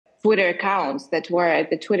Twitter accounts that were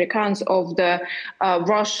the Twitter accounts of the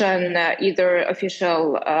Russian either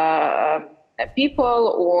official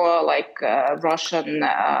people or like Russian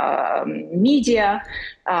media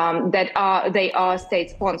they are state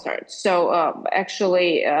sponsored. So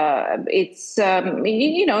actually, it's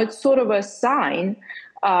it's sort of a sign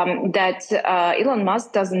that Elon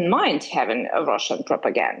Musk doesn't mind having a Russian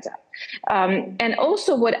propaganda. And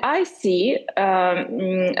also what I see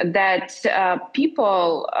that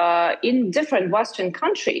people in different Western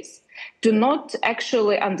countries do not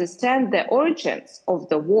actually understand the origins of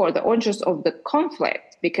the war, the origins of the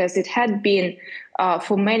conflict, because it had been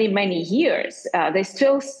for many, many years. They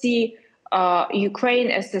still see Ukraine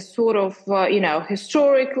as a sort of,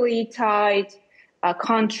 historically tied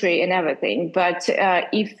country and everything. But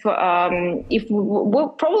if we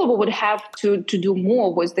probably would have to do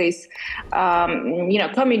more with this,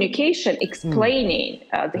 communication, explaining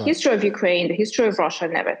the history of Ukraine, the history of Russia,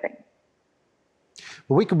 and everything.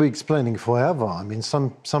 Well, we could be explaining forever. I mean,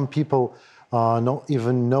 some people are not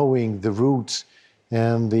even knowing the roots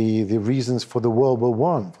and the reasons for the World War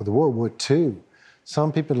I, for the World War II.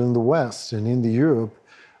 Some people in the West and in the Europe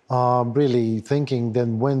are really thinking that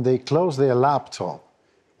when they close their laptop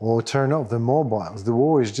or turn off their mobiles, the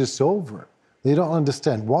war is just over. They don't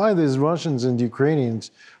understand why these Russians and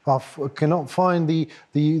Ukrainians cannot find the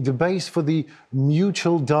base for the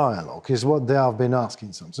mutual dialogue, is what they have been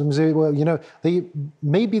asking. Some say, well,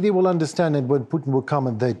 maybe they will understand it when Putin will come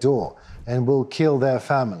at their door and will kill their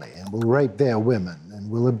family and will rape their women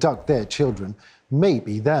and will abduct their children.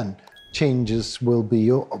 Maybe then changes will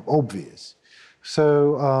be obvious. So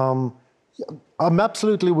I'm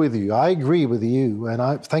absolutely with you. I agree with you. And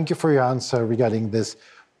I thank you for your answer regarding this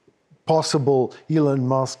possible Elon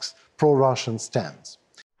Musk's pro-Russian stance.